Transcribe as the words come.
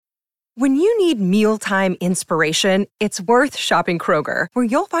When you need mealtime inspiration, it's worth shopping Kroger, where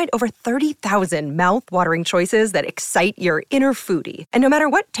you'll find over 30,000 mouth-watering choices that excite your inner foodie. And no matter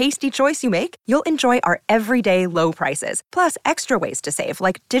what tasty choice you make, you'll enjoy our everyday low prices, plus extra ways to save,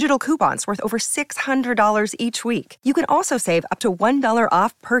 like digital coupons worth over $600 each week. You can also save up to $1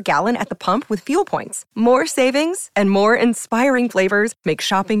 off per gallon at the pump with fuel points. More savings and more inspiring flavors make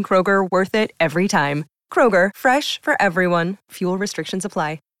shopping Kroger worth it every time. Kroger, fresh for everyone. Fuel restrictions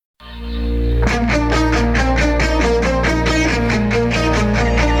apply.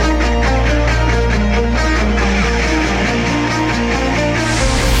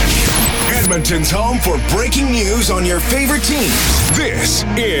 Edmonton's home for breaking news on your favorite teams. This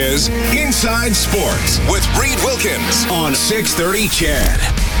is Inside Sports with Reed Wilkins on 630 CHED.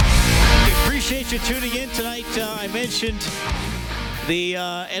 We appreciate you tuning in tonight. I mentioned the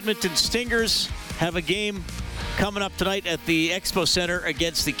Edmonton Stingers have a game coming up tonight at the Expo Center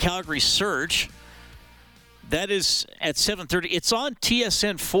against the Calgary Surge. That is at 7:30. It's on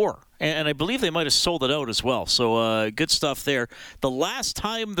TSN 4, and I believe they might have sold it out as well. So good stuff there. The last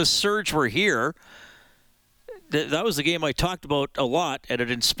time the Surge were here, that was the game I talked about a lot, and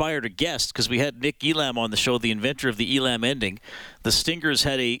it inspired a guest because we had Nick Elam on the show, the inventor of the Elam ending. The Stingers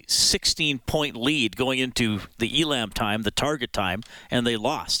had a 16-point lead going into the Elam time, the target time, and they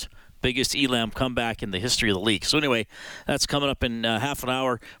lost. Biggest Elam comeback in the history of the league. So anyway, that's coming up in half an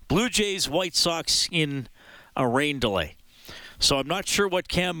hour. Blue Jays, White Sox in a rain delay. So I'm not sure what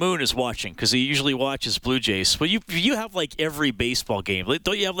Cam Moon is watching because he usually watches Blue Jays. But you have like every baseball game.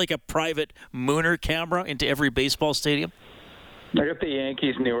 Don't you have like a private Mooner camera into every baseball stadium? I got the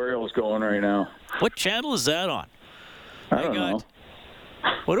Yankees and the Orioles going right now. What channel is that on? I don't know.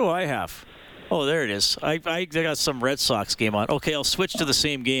 What do I have? Oh, there it is. I got some Red Sox game on. Okay, I'll switch to the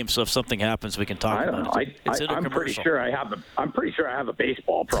same game, so if something happens, we can talk about it. I'm pretty sure I have a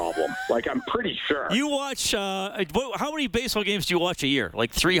baseball problem. Like, I'm pretty sure. You watch, how many baseball games do you watch a year?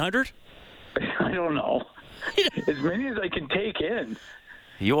 Like 300? I don't know. As many as I can take in.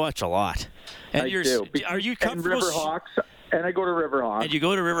 You watch a lot. And I do. Are you comfortable? And Riverhawks, and I go to Riverhawks. And you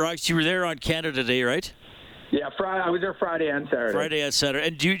go to Riverhawks. You were there on Canada Day, right? Yeah, I was there Friday and Saturday. Friday and Saturday.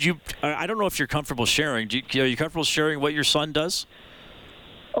 And do you I don't know if you're comfortable sharing. Are you comfortable sharing what your son does?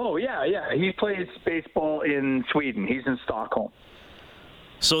 Oh, yeah. He plays baseball in Sweden. He's in Stockholm.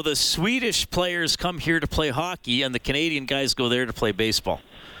 So the Swedish players come here to play hockey, and the Canadian guys go there to play baseball.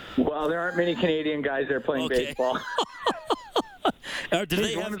 Well, there aren't many Canadian guys there playing baseball. Do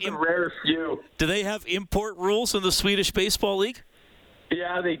they have one of the rare few. Do they have import rules in the Swedish Baseball League?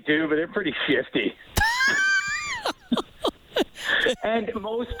 Yeah, they do, but they're pretty shifty. And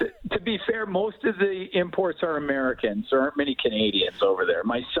to be fair, most of the imports are Americans. There aren't many Canadians over there.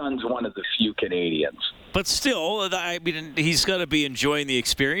 My son's one of the few Canadians. But still, I mean, he's got to be enjoying the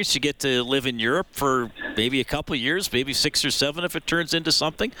experience. You get to live in Europe for maybe a couple of years, maybe 6 or 7 if it turns into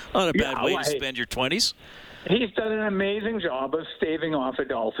something. Not a bad way to spend your 20s. He's done an amazing job of staving off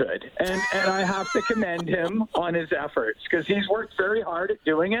adulthood, and I have to commend him on his efforts because he's worked very hard at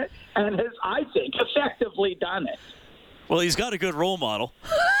doing it and has, I think, effectively done it. Well, he's got a good role model.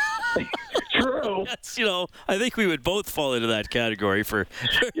 True. That's, I think we would both fall into that category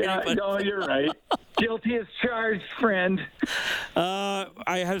no, you're right. Guilty as charged, friend. I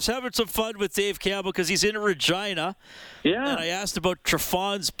was having some fun with Dave Campbell because he's in Regina. Yeah. And I asked about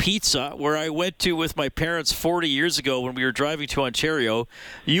Truffaut's Pizza, where I went to with my parents 40 years ago when we were driving to Ontario.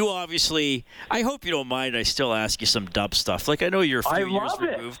 You obviously, I hope you don't mind, I still ask you some dumb stuff. Like, I know you're a few years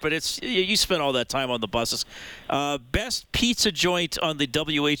removed, but you spent all that time on the buses. Best pizza joint on the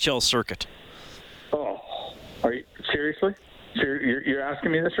WHL circuit? Oh, are you seriously? You're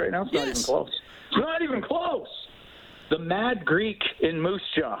asking me this right now? It's not even close. It's not even close. The Mad Greek in Moose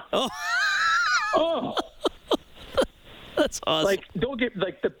Jaw. Oh. That's awesome.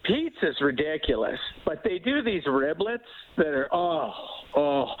 The pizza's ridiculous, but they do these riblets that are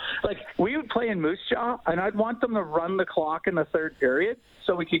like we would play in Moose Jaw, and I'd want them to run the clock in the third period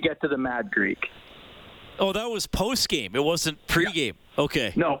so we could get to the Mad Greek. Oh, that was post game. It wasn't pre-game. Yeah.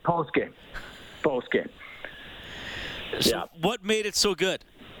 Okay. No, post game. So what made it so good?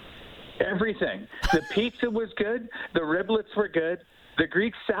 Everything. The pizza was good. The riblets were good. The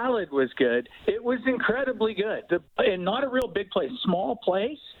Greek salad was good. It was incredibly good. And not a real big place. Small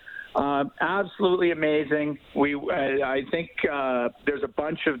place. Absolutely amazing. I think there's a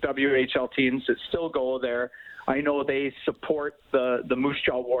bunch of WHL teams that still go there. I know they support the Moose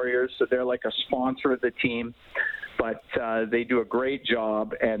Jaw Warriors, so they're like a sponsor of the team. but they do a great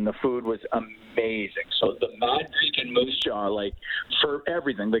job, and the food was amazing. So the Mad Greek and Moose Jaw, like, for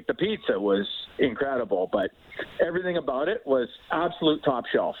everything, like the pizza was incredible, but everything about it was absolute top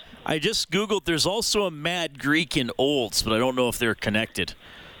shelf. I just Googled, there's also a Mad Greek in Olds, but I don't know if they're connected.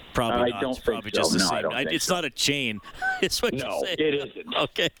 Probably not. I don't It's probably think just so. the No, same. I don't think It's so. not a chain. It's what No, you say. it isn't.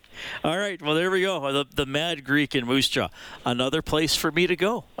 Okay. All right. Well, there we go. The Mad Greek in Moose Jaw. Another place for me to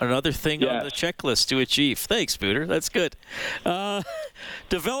go. Another thing on the checklist to achieve. Thanks, Booter. That's good.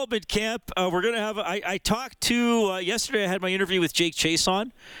 Development camp. We're going to have. I talked to yesterday. I had my interview with Jake Chase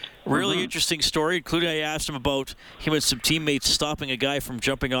on. Really interesting story, including I asked him about him and some teammates stopping a guy from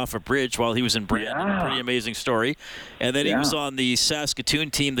jumping off a bridge while he was in Brandon. Yeah. Pretty amazing story. And then he was on the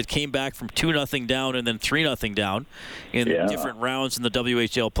Saskatoon team that came back from 2-0 down and then 3-0 down in different rounds in the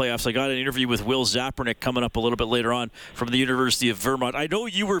WHL playoffs. I got an interview with Will Zapernick coming up a little bit later on from the University of Vermont. I know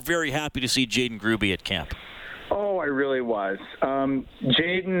you were very happy to see Jaden Gruby at camp. Oh, I really was.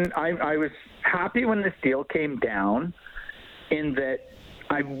 Jaden, I was happy when this deal came down in that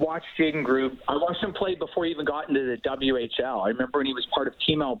I watched Jaden Gruby. I watched him play before he even got into the WHL. I remember when he was part of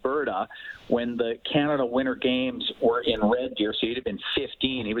Team Alberta when the Canada Winter Games were in Red Deer, so he'd have been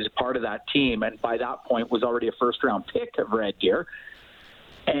 15. He was a part of that team, and by that point was already a first-round pick of Red Deer.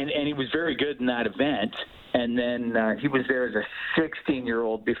 And he was very good in that event. And then he was there as a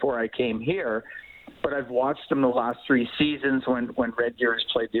 16-year-old before I came here. But I've watched him the last 3 seasons when Red Deer has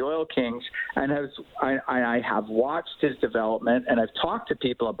played the Oil Kings, and I have watched his development, and I've talked to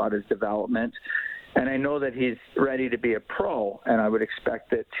people about his development, and I know that he's ready to be a pro, and I would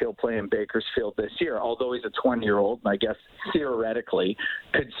expect that he'll play in Bakersfield this year, although he's a 20-year-old, and I guess theoretically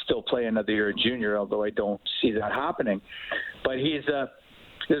could still play another year at junior, although I don't see that happening. But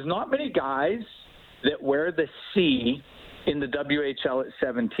there's not many guys that wear the C in the WHL at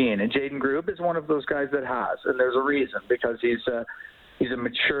 17, and Jaden Gruby is one of those guys that has, and there's a reason, because he's a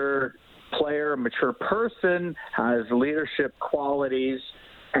mature player, a mature person, has leadership qualities,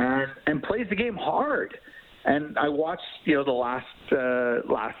 and plays the game hard. And I watched the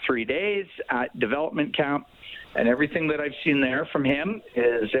last 3 days at development camp, and everything that I've seen there from him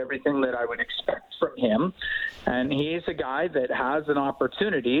is everything that I would expect from him. And he's a guy that has an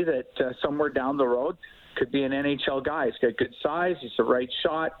opportunity that somewhere down the road could be an NHL guy. He's got good size. He's the right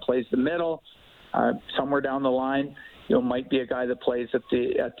shot. Plays the middle. Somewhere down the line, might be a guy that plays at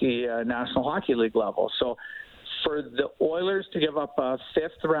the National Hockey League level. So, for the Oilers to give up a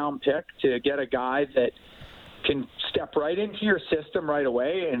 5th-round pick to get a guy that can step right into your system right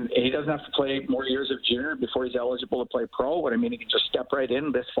away, and he doesn't have to play more years of junior before he's eligible to play pro. But I mean, he can just step right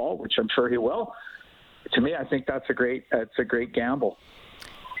in this fall, which I'm sure he will. To me, I think that's a great gamble.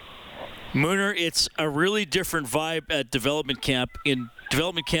 Mooner, it's a really different vibe at development camp. In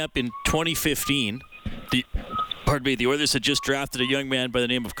 2015, the Oilers had just drafted a young man by the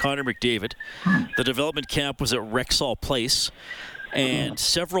name of Connor McDavid. The development camp was at Rexall Place, and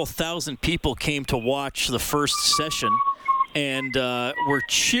several thousand people came to watch the first session and were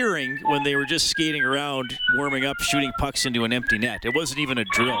cheering when they were just skating around, warming up, shooting pucks into an empty net. It wasn't even a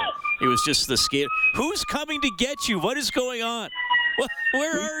drill. It was just the skate. Who's coming to get you? What is going on?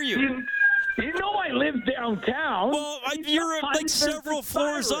 Where are you? You know I live downtown. Well, you're like several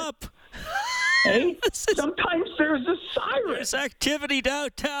floors up. Hey, sometimes there's a siren. There's activity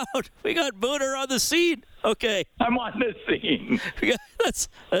downtown. We got Mooner on the scene. Okay. I'm on the scene.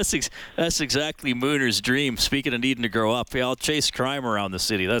 That's exactly Mooner's dream. Speaking of needing to grow up, I'll chase crime around the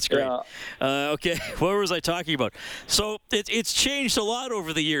city. That's great. Yeah. Okay, what was I talking about? So it's changed a lot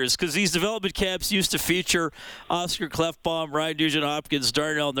over the years because these development camps used to feature Oscar Klefbom, Ryan Nugent-Hopkins,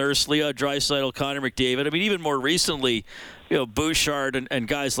 Darnell Nurse, Leon Draisaitl, Connor McDavid. I mean, even more recently, Bouchard and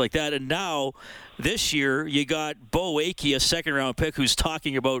guys like that. And now, this year, you got Bo Akey, a second-round pick, who's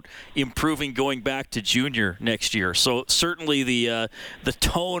talking about improving going back to junior next year. So certainly the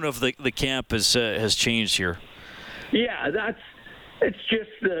tone of the camp has changed here. Yeah, it's just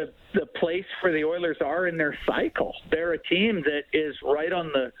the place where the Oilers are in their cycle. They're a team that is right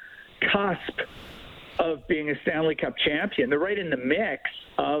on the cusp of being a Stanley Cup champion. They're right in the mix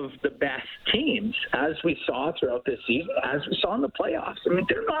of the best teams, as we saw throughout this season, as we saw in the playoffs. I mean,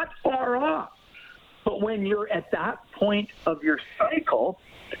 they're not far off. But when you're at that point of your cycle,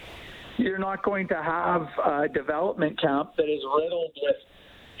 you're not going to have a development camp that is riddled with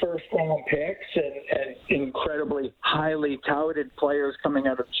first-round picks and incredibly highly touted players coming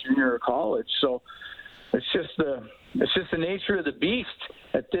out of junior college. So it's just the nature of the beast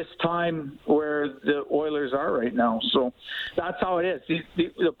at this time where the Oilers are right now. So that's how it is.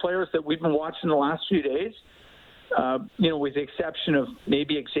 The players that we've been watching the last few days, with the exception of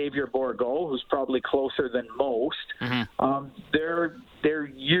maybe Xavier Bourgault, who's probably closer than most, they're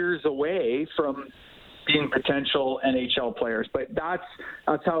years away from being potential NHL players. But that's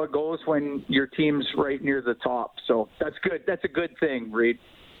how it goes when your team's right near the top. So that's good. That's a good thing, Reed.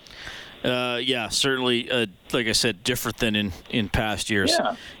 Yeah, certainly, like I said, different than in past years.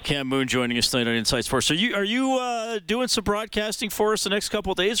 Yeah. Cam Moon joining us tonight on Inside Sports. So are you doing some broadcasting for us the next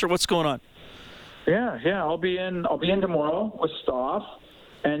couple of days, or what's going on? Yeah. I'll be in tomorrow with Stoff,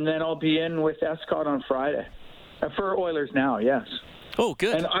 and then I'll be in with Escott on Friday. For Oilers Now, yes. Oh,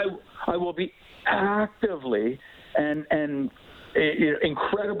 good. And I will be actively and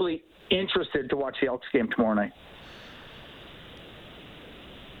incredibly interested to watch the Elks game tomorrow night.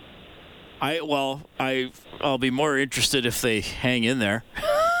 I'll be more interested if they hang in there.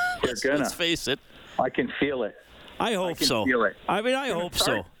 Let's face it. I can feel it. I hope so. Feel it. I mean, I hope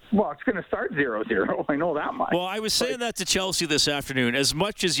so. Well, it's going to start 0-0. I know that much. Well, I was saying that to Chelsea this afternoon. As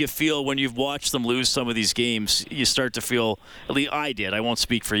much as you feel when you've watched them lose some of these games, you start to feel, at least I did, I won't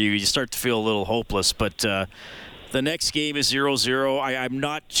speak for you, you start to feel a little hopeless. But the next game is 0-0. I'm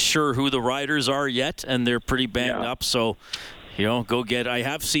not sure who the Riders are yet, and they're pretty banged up. So, go get. I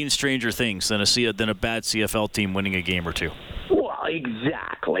have seen stranger things than a bad CFL team winning a game or two. Well,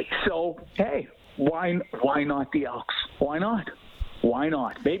 exactly. So, hey, why not the Elks? Why not? Why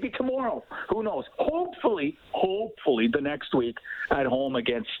not? Maybe tomorrow. Who knows? Hopefully the next week at home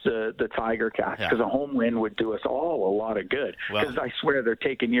against the Tiger Cats, because a home win would do us all a lot of good. Because I swear they're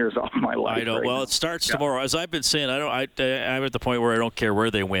taking years off my life. I know. Right now. It starts tomorrow. As I've been saying, I'm at the point where I don't care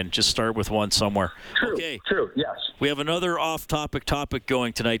where they win. Just start with one somewhere. True. Yes. We have another off-topic topic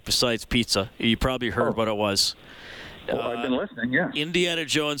going tonight besides pizza. You probably heard what it was. I've been listening. Yeah. Indiana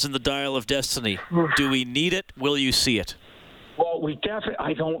Jones and the Dial of Destiny. Do we need it? Will you see it? Well,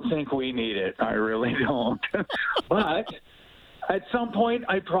 I don't think we need it. I really don't. But at some point,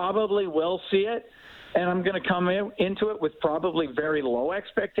 I probably will see it, and I'm going to come into it with probably very low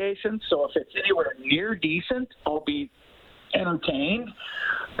expectations. So if it's anywhere near decent, I'll be entertained.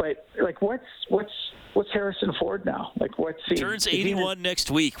 But what's Harrison Ford now? What's he turns 81 next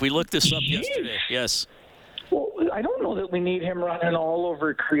week? We looked this up yesterday. Yes. Well, I don't know that we need him running all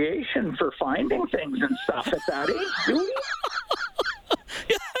over creation for finding things and stuff at that age, do we?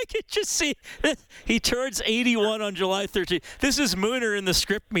 Yeah, I could just see he turns 81 on July 13th. This is Mooner in the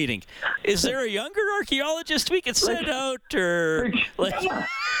script meeting. Is there a younger archaeologist we could send out, or Can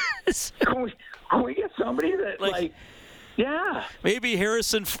we get somebody that yeah. Maybe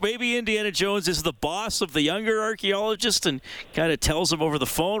Indiana Jones is the boss of the younger architect and kind of tells him over the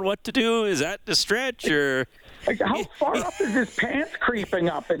phone what to do. Is that the stretch, or? How far up is his pants creeping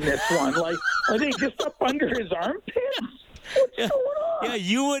up in this one? Are they just up under his armpits? What's going on? Yeah,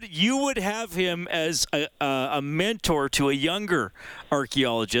 you would have him as a mentor to a younger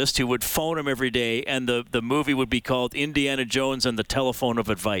archaeologist who would phone him every day, and the movie would be called Indiana Jones and the Telephone of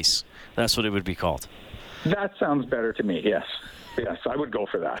Advice. That's what it would be called. That sounds better to me, yes. Yes, I would go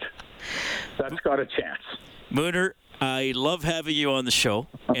for that. That's got a chance. Mooner, I love having you on the show,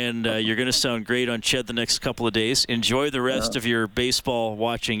 and you're going to sound great on Ched the next couple of days. Enjoy the rest of your baseball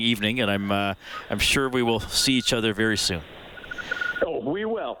watching evening, and I'm sure we will see each other very soon. Oh, we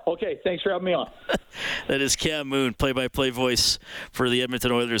will. Okay, thanks for having me on. That is Cam Moon, play-by-play voice for the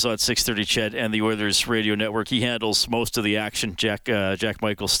Edmonton Oilers on 630 Ched and the Oilers Radio Network. He handles most of the action. Jack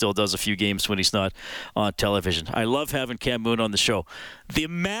Michaels still does a few games when he's not on television. I love having Cam Moon on the show. The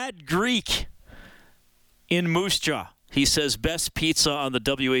Mad Greek in Moose Jaw. He says best pizza on the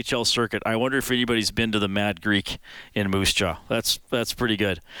WHL circuit. I wonder if anybody's been to the Mad Greek in Moose Jaw. That's pretty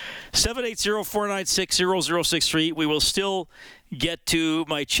good. 780-496-0063. We will still get to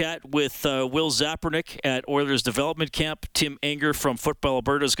my chat with Will Zapernick at Oilers Development Camp. Tim Enger from Football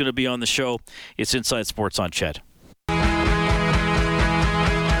Alberta is going to be on the show. It's Inside Sports on Ched.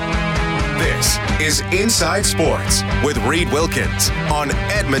 This is Inside Sports with Reed Wilkins on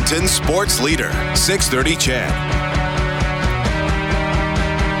Edmonton Sports Leader, 630 Ched.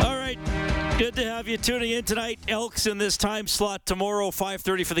 Good to have you tuning in tonight. Elks in this time slot tomorrow,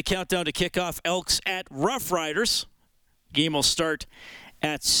 5:30 for the countdown to kickoff. Elks at Rough Riders. Game will start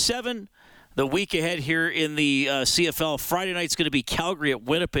at 7. The week ahead here in the CFL, Friday night's going to be Calgary at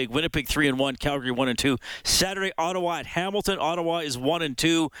Winnipeg. Winnipeg 3-1, Calgary 1-2. Saturday, Ottawa at Hamilton. Ottawa is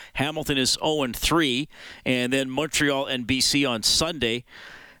 1-2. Hamilton is 0-3. And then Montreal and BC on Sunday.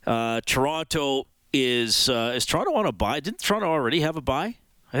 Toronto is Toronto on a bye? Didn't Toronto already have a bye?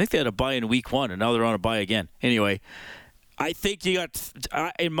 I think they had a bye in week 1, and now they're on a bye again. Anyway, I think you got,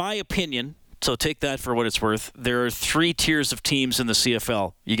 in my opinion, so take that for what it's worth, there are 3 tiers of teams in the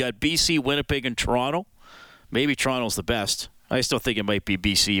CFL. You got BC, Winnipeg, and Toronto. Maybe Toronto's the best. I still think it might be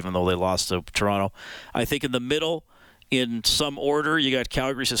BC, even though they lost to Toronto. I think in the middle, in some order, you got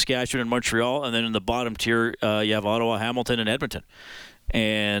Calgary, Saskatchewan, and Montreal, and then in the bottom tier, you have Ottawa, Hamilton, and Edmonton.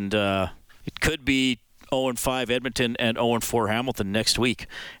 And it could be 0-5 Edmonton and 0-4 Hamilton next week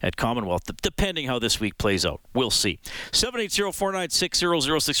at Commonwealth, depending how this week plays out. We'll see.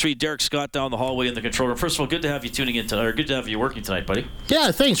 780-496-0063. Derek Scott down the hallway in the control room. First of all, good to have you tuning in tonight, or good to have you working tonight, buddy.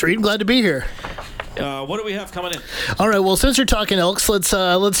 Yeah, thanks, Reed. Glad to be here. What do we have coming in? All right, well, since you're talking Elks, let's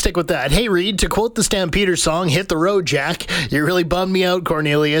stick with that. Hey, Reed, to quote the Stampeder song, "Hit the road, Jack." You really bummed me out,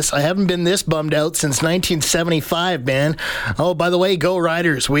 Cornelius. I haven't been this bummed out since 1975, man. Oh, by the way, go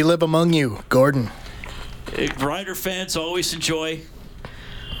Riders. We live among you. Gordon. Rider fans always enjoy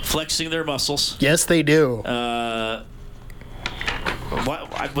flexing their muscles. Yes, they do. Were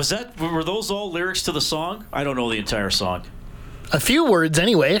those all lyrics to the song? I don't know the entire song. A few words,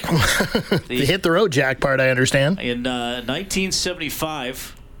 anyway. The hit the road, Jack part, I understand. In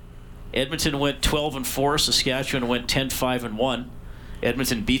 1975, Edmonton went 12-4. Saskatchewan went 10-5-1.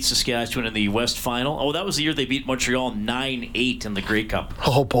 Edmonton beat Saskatchewan in the West Final. Oh, that was the year they beat Montreal 9-8 in the Grey Cup.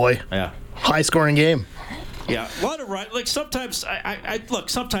 Oh, boy. Yeah. High-scoring game. Yeah, a lot of sometimes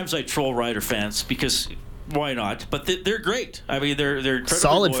sometimes I troll Rider fans because why not? But they're great. I mean, they're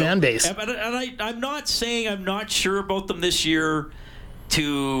solid loyal. fan base. And I'm not saying I'm not sure about them this year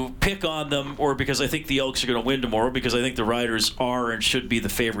to pick on them, or because I think the Elks are going to win tomorrow, because I think the Riders are and should be the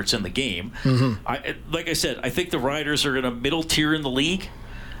favorites in the game. Mm-hmm. Like I said, I think the Riders are in a middle tier in the league.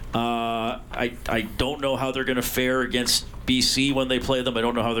 I don't know how they're going to fare against BC when they play them. I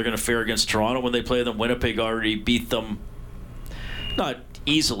don't know how they're going to fare against Toronto when they play them. Winnipeg already beat them, not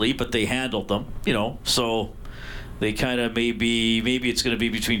easily, but they handled them, so they kind of maybe it's going to be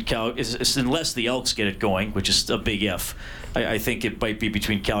between unless the Elks get it going, which is a big if. I think it might be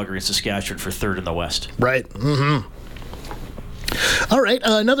between Calgary and Saskatchewan for third in the West. Right. Mm-hmm. All right,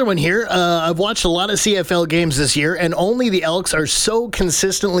 another one here. I've watched a lot of CFL games this year, and only the Elks are so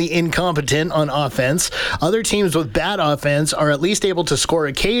consistently incompetent on offense. Other teams with bad offense are at least able to score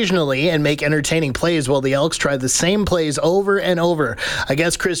occasionally and make entertaining plays, while the Elks try the same plays over and over. I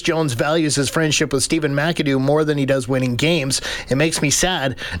guess Chris Jones values his friendship with Stephen McAdoo more than he does winning games. It makes me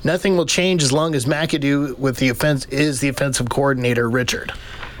sad. Nothing will change as long as McAdoo is the offensive coordinator, Richard.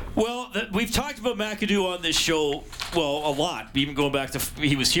 Well, we've talked about McAdoo on this show, a lot, even going back to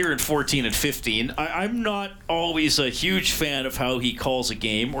he was here in 14 and 15. I'm not always a huge fan of how he calls a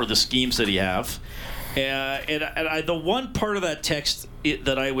game or the schemes that he have. And the one part of that text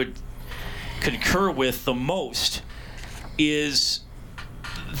that I would concur with the most is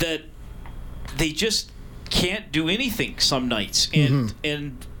that they just can't do anything some nights.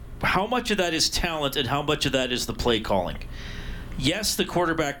 And how much of that is talent and how much of that is the play calling? Yes, the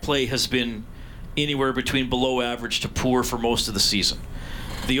quarterback play has been anywhere between below average to poor for most of the season.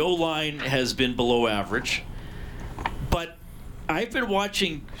 The O-line has been below average. But I've been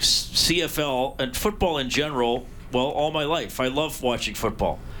watching CFL and football in general, all my life. I love watching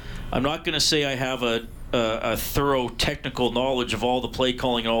football. I'm not going to say I have a thorough technical knowledge of all the play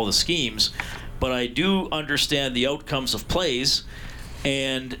calling and all the schemes, but I do understand the outcomes of plays.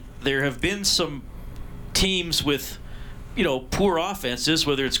 And there have been some teams with poor offenses,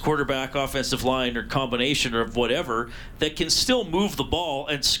 whether it's quarterback, offensive line, or combination or whatever, that can still move the ball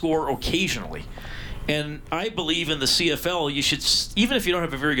and score occasionally. And I believe in the CFL, you should, even if you don't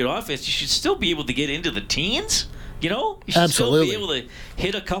have a very good offense, you should still be able to get into the teens. You should Absolutely. still be able to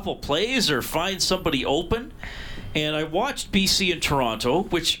hit a couple plays or find somebody open. And I watched BC and Toronto,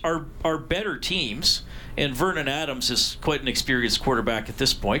 which are better teams. And Vernon Adams is quite an experienced quarterback at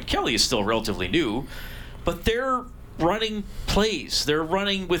this point. Kelly is still relatively new. But they're running plays. They're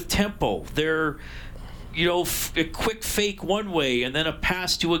running with tempo. They're, a quick fake one way and then a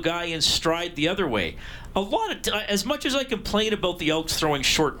pass to a guy in stride the other way. As much as I complain about the Elks throwing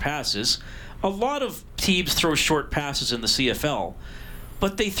short passes, a lot of teams throw short passes in the CFL,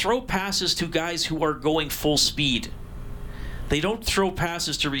 but they throw passes to guys who are going full speed. They don't throw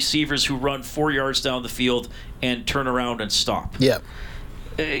passes to receivers who run 4 yards down the field and turn around and stop. Yeah.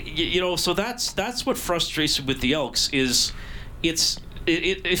 So that's what frustrates me with the Elks is it's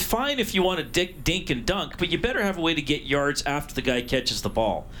fine if you want to dink and dunk, but you better have a way to get yards after the guy catches the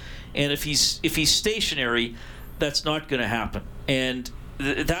ball. And if he's stationary, that's not going to happen. And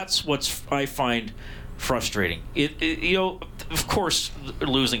that's what I find frustrating. Of course,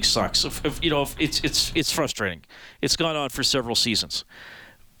 losing sucks. It's frustrating. It's gone on for several seasons,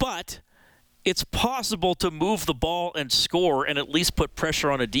 but it's possible to move the ball and score and at least put pressure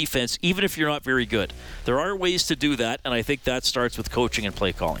on a defense, even if you're not very good. There are ways to do that, and I think that starts with coaching and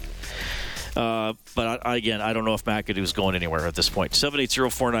play calling. But again, I don't know if McAdoo's going anywhere at this point.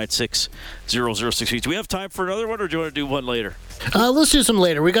 780-496-0063. Do we have time for another one, or do you want to do one later? Let's do some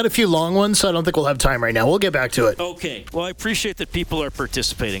later. We got a few long ones, so I don't think we'll have time right now. We'll get back to it. Okay. Well, I appreciate that people are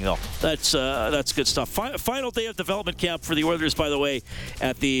participating, though. That's good stuff. Final day of development camp for the Oilers, by the way,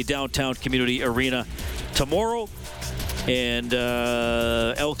 at the downtown community arena tomorrow. And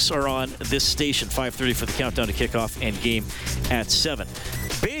Elks are on this station, 5:30 for the countdown to kickoff and game at 7.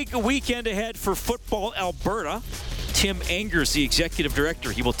 Big weekend ahead for Football Alberta. Tim Angers, the executive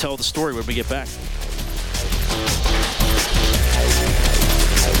director. He will tell the story when we get back.